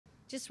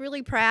Just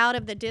really proud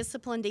of the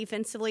discipline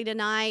defensively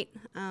tonight.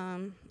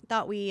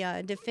 Thought we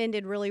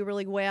defended really,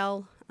 really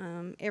well.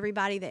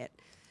 Everybody that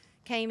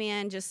came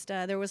in, just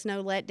there was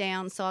no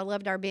letdown, so I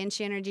loved our bench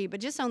energy. But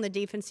just on the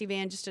defensive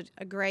end, just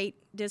a great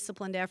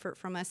disciplined effort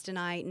from us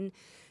tonight. And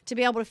to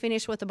be able to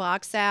finish with the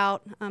box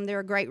out,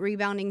 they're a great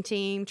rebounding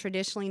team,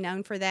 traditionally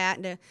known for that.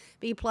 And to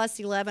be plus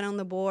 11 on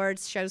the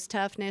boards shows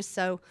toughness.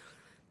 So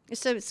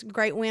it's a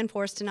great win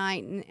for us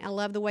tonight, and I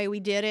love the way we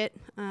did it.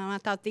 I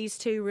thought these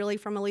two really,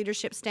 from a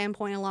leadership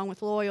standpoint, along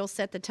with Loyal,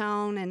 set the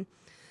tone. And,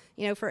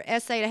 you know, for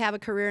SA to have a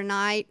career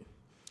night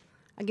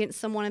against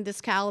someone of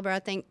this caliber, I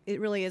think it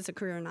really is a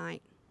career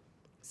night.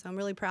 So I'm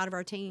really proud of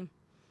our team.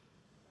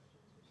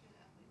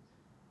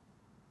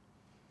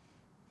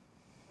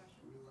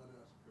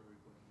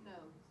 No,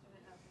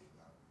 student athletes.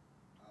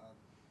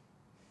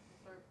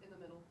 Start in the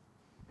middle.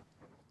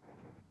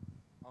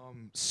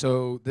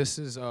 So this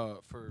is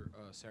for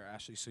Sarah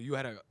Ashlee. So you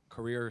had a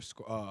career,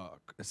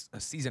 a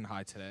season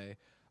high today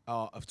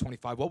of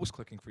 25. What was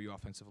clicking for you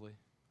offensively?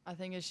 I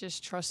think it's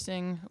just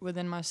trusting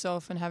within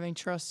myself and having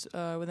trust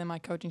within my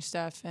coaching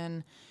staff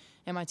and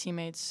my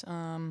teammates.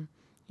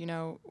 You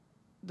know,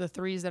 the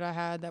threes that I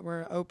had that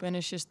were open,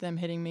 it's just them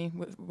hitting me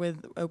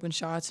with open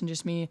shots and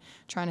just me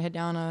trying to hit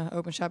down an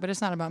open shot. But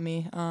it's not about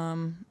me.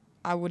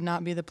 I would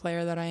not be the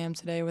player that I am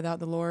today without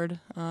the Lord.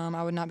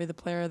 I would not be the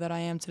player that I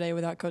am today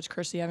without Coach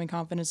Kersey having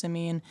confidence in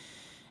me and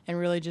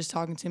really just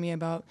talking to me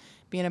about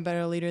being a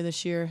better leader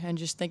this year and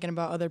just thinking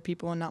about other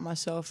people and not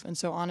myself. And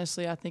so,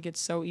 honestly, I think it's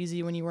so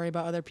easy when you worry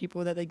about other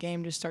people that the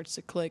game just starts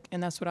to click.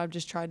 And that's what I've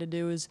just tried to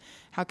do is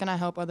how can I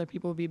help other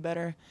people be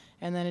better?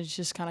 And then it's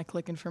just kind of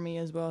clicking for me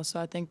as well. So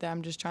I think that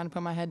I'm just trying to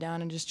put my head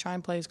down and just try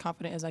and play as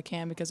confident as I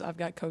can because I've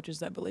got coaches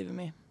that believe in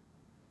me.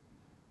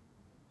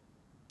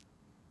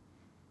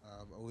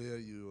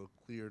 Aaliyah, you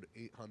cleared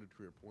 800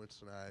 career points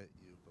tonight.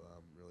 You've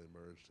really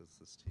emerged as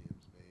this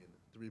team's main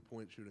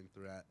three-point shooting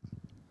threat.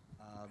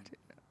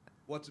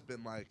 What's it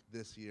been like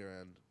this year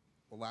and,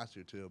 well, last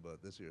year too,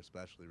 but this year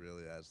especially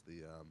really as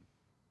the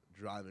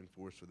driving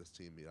force for this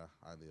team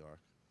behind the arc?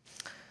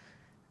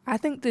 I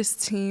think this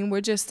team,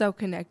 we're just so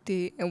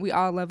connected and we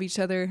all love each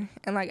other.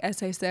 And like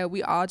SA said,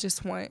 we all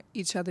just want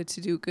each other to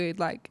do good.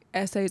 Like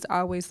SA's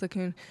always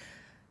looking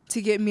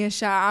to get me a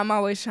shot. I'm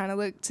always trying to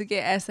look to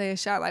get SA a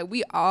shot. Like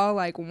we all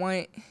like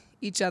want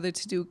each other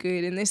to do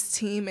good. And this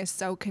team is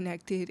so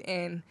connected.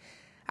 And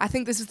I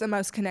think this is the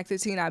most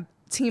connected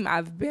team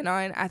I've been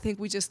on. I think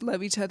we just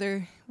love each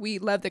other. We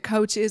love the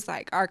coaches.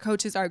 Like our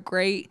coaches are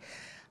great.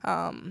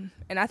 And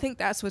I think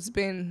that's what's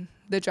been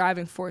the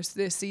driving force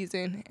this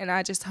season. And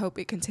I just hope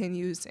it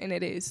continues, and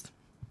it is.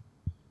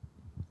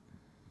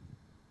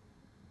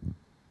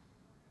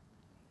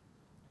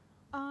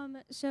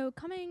 So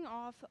coming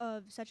off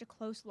of such a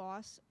close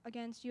loss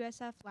against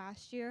USF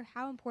last year,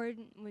 how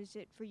important was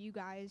it for you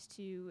guys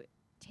to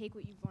take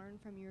what you've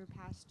learned from your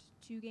past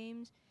two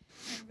games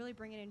and really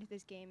bring it into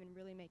this game and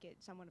really make it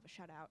somewhat of a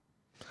shutout?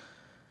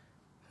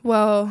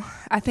 Well,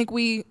 I think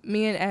me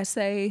and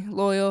SA,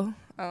 Loyal,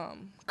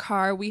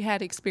 Carr, we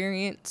had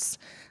experience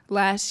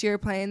last year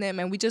playing them,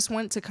 and we just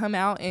wanted to come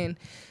out and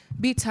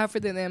be tougher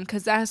than them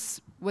because that's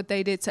what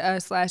they did to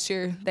us last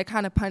year. They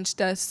kind of punched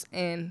us,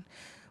 and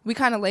we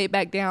kind of laid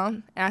back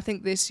down. And I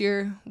think this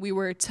year we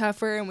were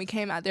tougher, and we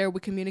came out there, we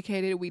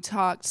communicated, we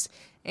talked,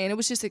 and it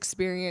was just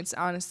experience,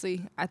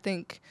 honestly. I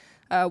think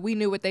we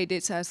knew what they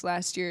did to us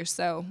last year,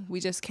 so we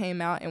just came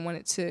out and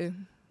wanted to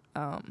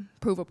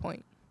prove a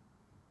point.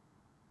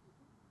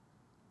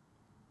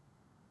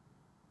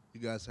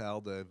 You guys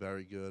held a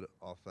very good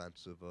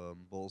offensive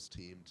Bulls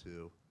team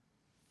to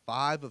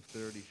 5 of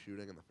 30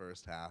 shooting in the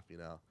first half. You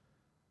know,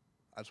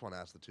 I just want to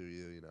ask the two of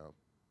you, you know,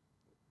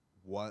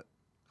 what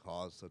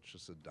caused such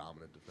just a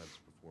dominant defensive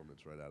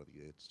performance right out of the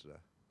gates today?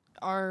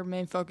 Our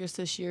main focus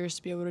this year is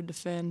to be able to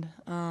defend,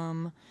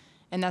 and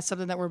that's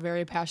something that we're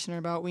very passionate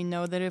about. We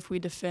know that if we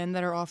defend,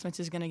 that our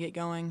offense is going to get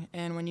going,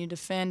 and when you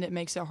defend, it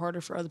makes it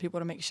harder for other people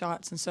to make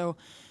shots. And so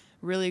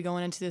really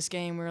going into this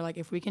game, we were like,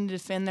 if we can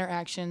defend their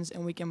actions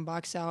and we can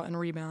box out and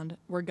rebound,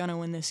 we're going to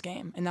win this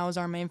game. And that was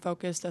our main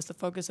focus. That's the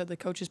focus that the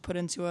coaches put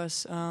into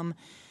us.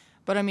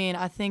 But, I mean,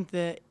 I think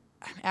that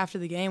after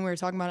the game, we were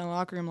talking about it in the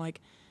locker room, like,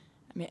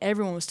 I mean,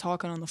 everyone was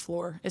talking on the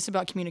floor. It's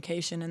about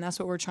communication, and that's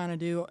what we're trying to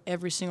do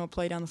every single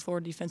play down the floor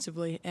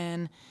defensively.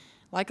 And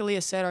like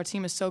Aaliyah said, our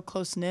team is so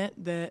close-knit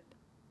that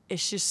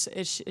it's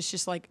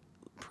just like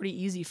pretty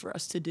easy for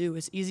us to do.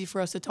 It's easy for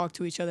us to talk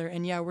to each other.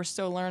 And, yeah, we're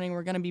still learning.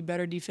 We're going to be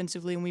better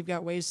defensively, and we've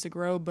got ways to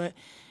grow. But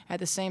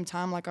at the same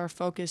time, like, our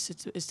focus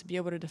is to be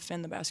able to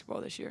defend the basketball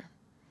this year.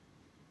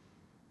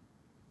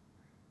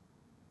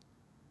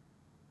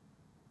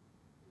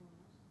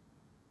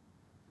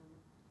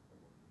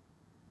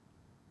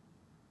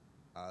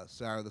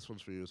 Sarah, this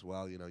one's for you as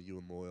well. You know, you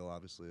and Loyal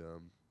obviously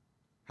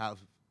have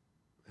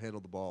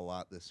handled the ball a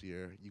lot this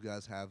year. You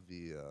guys have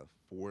the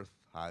 4th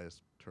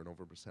highest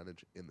turnover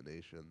percentage in the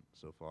nation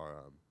so far.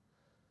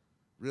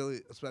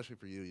 Really, especially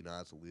for you, you know,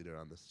 as a leader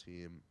on this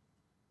team,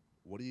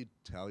 what do you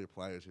tell your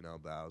players, you know,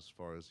 about as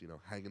far as, you know,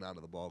 hanging on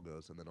to the ball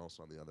goes, and then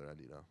also on the other end,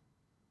 you know?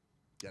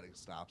 getting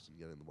stops and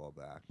getting the ball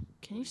back.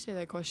 Can you say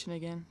that question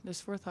again? Does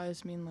fourth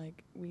highest mean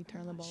like we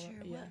turn the ball Sure.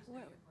 over? Yeah.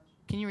 What?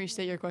 Can you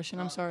restate your question?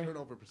 I'm sorry.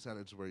 Turnover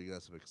percentage where you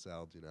guys have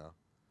excelled, you know.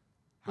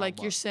 How Like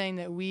you're much? saying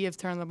that we have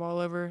turned the ball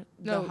over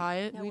No. the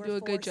Hyatt? No, We we're do a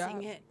good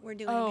forcing job. it. We're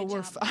doing Oh, a good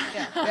we're job.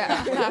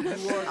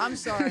 Yeah. I'm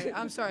sorry.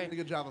 I'm sorry. Doing a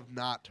good job of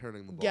not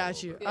turning the ball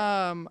Got you.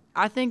 over.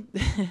 I think,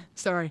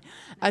 sorry.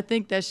 I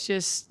think that's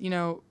just,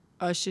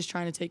 us just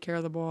trying to take care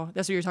of the ball.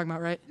 That's what you're talking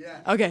about, right?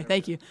 Yeah. Okay,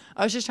 thank you.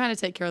 I was just trying to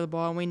take care of the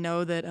ball, and we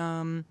know that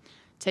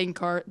taking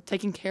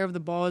care of the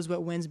ball is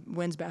what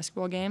wins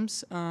basketball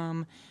games.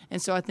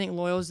 And so I think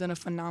Loyal's done a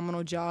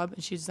phenomenal job,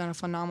 and she's done a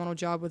phenomenal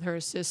job with her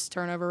assist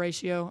turnover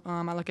ratio.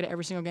 I look at it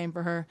every single game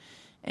for her,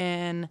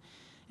 and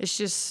it's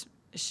just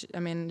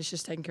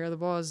taking care of the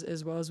ball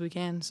as well as we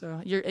can.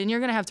 So you're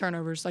gonna have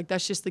turnovers. Like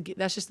that's just the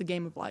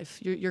game of life.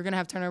 You're gonna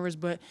have turnovers,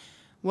 but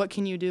what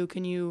can you do?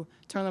 Can you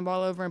turn the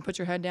ball over and put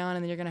your head down,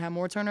 and then you're gonna have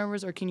more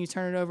turnovers, or can you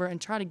turn it over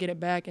and try to get it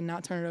back and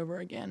not turn it over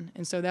again?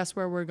 And so that's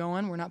where we're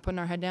going. We're not putting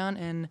our head down,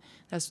 and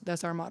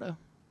that's our motto.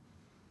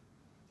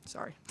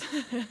 Sorry.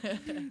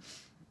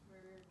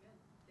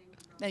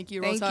 Thank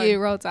you. Roll Thank Tide. you.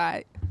 Roll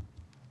Tide.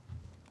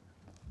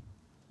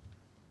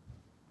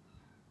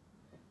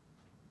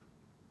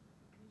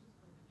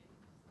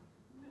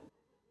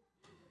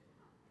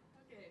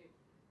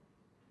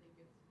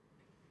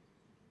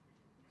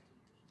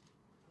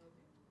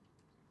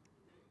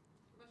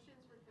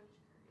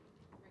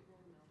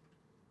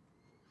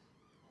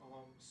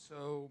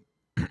 So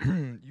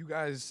you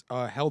guys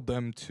held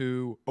them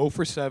to 0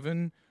 for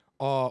 7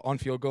 on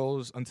field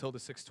goals until the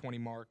 6:20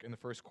 mark in the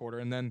first quarter,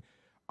 and then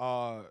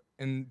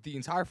in the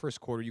entire first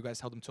quarter, you guys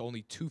held them to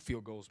only 2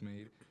 field goals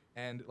made.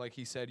 And like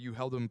he said, you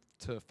held them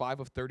to 5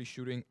 of 30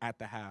 shooting at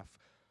the half.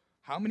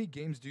 How many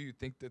games do you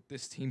think that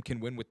this team can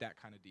win with that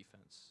kind of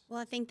defense? Well,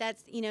 I think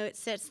that's, it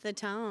sets the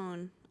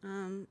tone.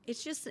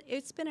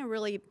 It's been a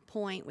really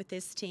point with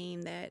this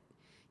team that,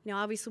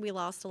 obviously we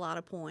lost a lot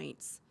of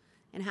points.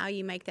 And how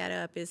you make that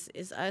up is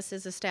us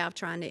as a staff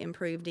trying to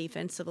improve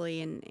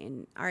defensively.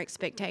 And our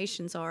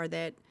expectations are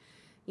that,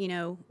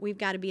 we've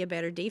got to be a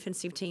better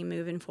defensive team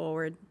moving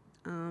forward.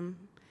 And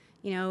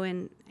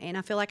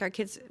I feel like our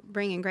kids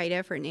bring in great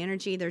effort and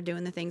energy. They're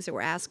doing the things that we're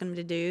asking them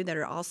to do that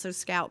are also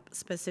scout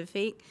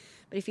specific.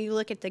 But if you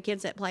look at the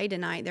kids that played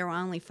tonight, there were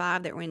only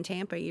 5 that were in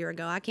Tampa a year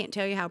ago. I can't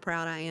tell you how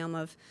proud I am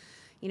of,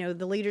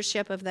 the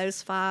leadership of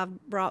those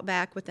 5 brought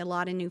back with a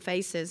lot of new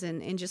faces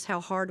and just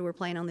how hard we're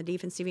playing on the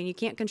defensive end. You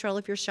can't control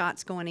if your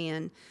shot's going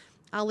in.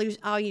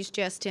 I'll use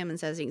Jess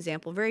Timmons as an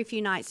example. Very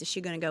few nights is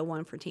she going to go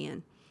 1 for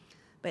 10.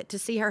 But to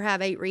see her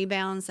have 8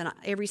 rebounds, and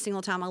every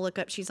single time I look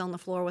up, she's on the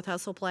floor with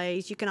hustle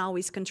plays, you can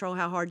always control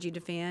how hard you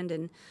defend.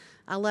 And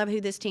I love who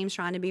this team's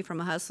trying to be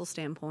from a hustle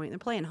standpoint. They're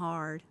playing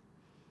hard.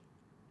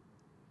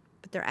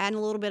 But they're adding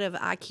a little bit of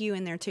IQ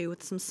in there, too,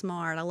 with some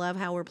smart. I love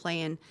how we're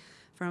playing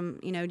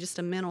from, just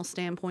a mental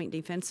standpoint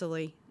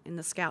defensively and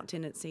the scout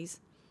tendencies.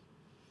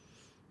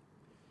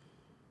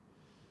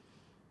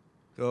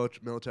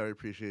 Coach, Military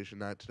Appreciation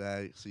Night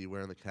today. See you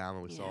wearing the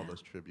camo. We saw Yeah.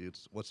 those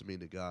tributes. What's it mean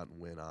to go out and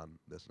win on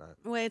this night?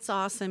 Well, it's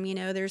awesome.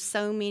 There's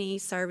so many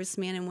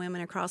servicemen and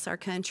women across our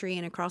country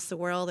and across the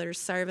world that are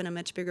serving a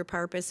much bigger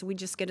purpose. We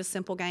just get a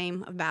simple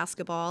game of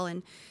basketball.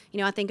 And,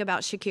 I think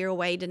about Shakira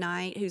Wade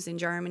tonight, who's in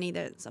Germany,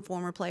 that's a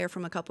former player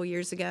from a couple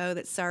years ago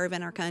that's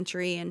serving our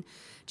country. And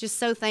just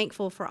so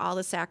thankful for all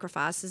the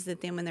sacrifices that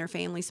them and their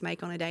families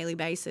make on a daily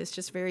basis.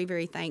 Just very,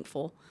 very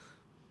thankful.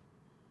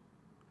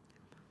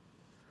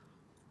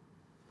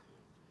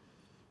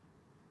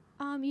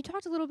 You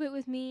talked a little bit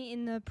with me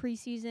in the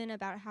preseason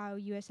about how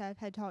USF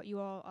had taught you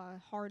all a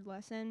hard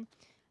lesson.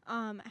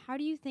 How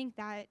do you think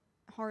that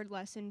hard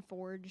lesson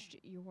forged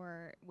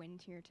your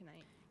wins here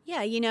tonight?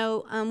 Yeah,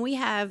 we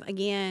have,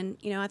 again,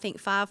 I think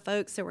 5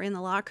 folks that were in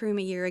the locker room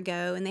a year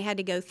ago, and they had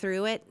to go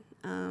through it.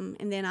 And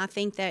then I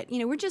think that,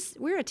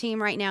 we're a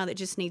team right now that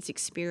just needs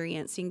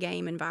experience in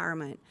game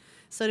environment.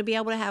 So to be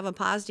able to have a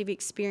positive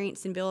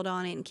experience and build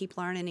on it and keep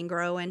learning and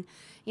growing,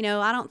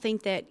 I don't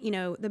think that,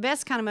 the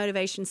best kind of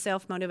motivation,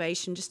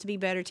 self-motivation, just to be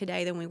better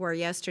today than we were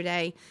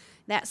yesterday.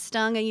 That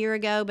stung a year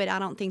ago, but I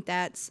don't think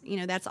that's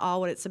all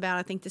what it's about.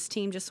 I think this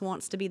team just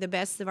wants to be the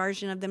best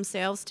version of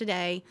themselves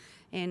today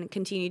and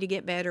continue to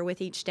get better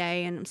with each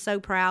day. And I'm so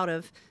proud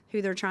of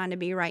who they're trying to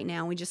be right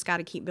now. We just got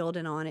to keep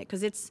building on it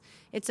because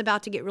it's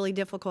about to get really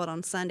difficult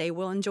on Sunday.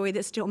 We'll enjoy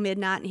this till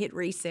midnight and hit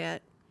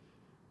reset.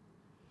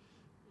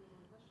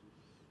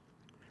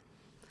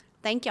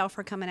 Thank y'all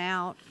for coming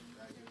out.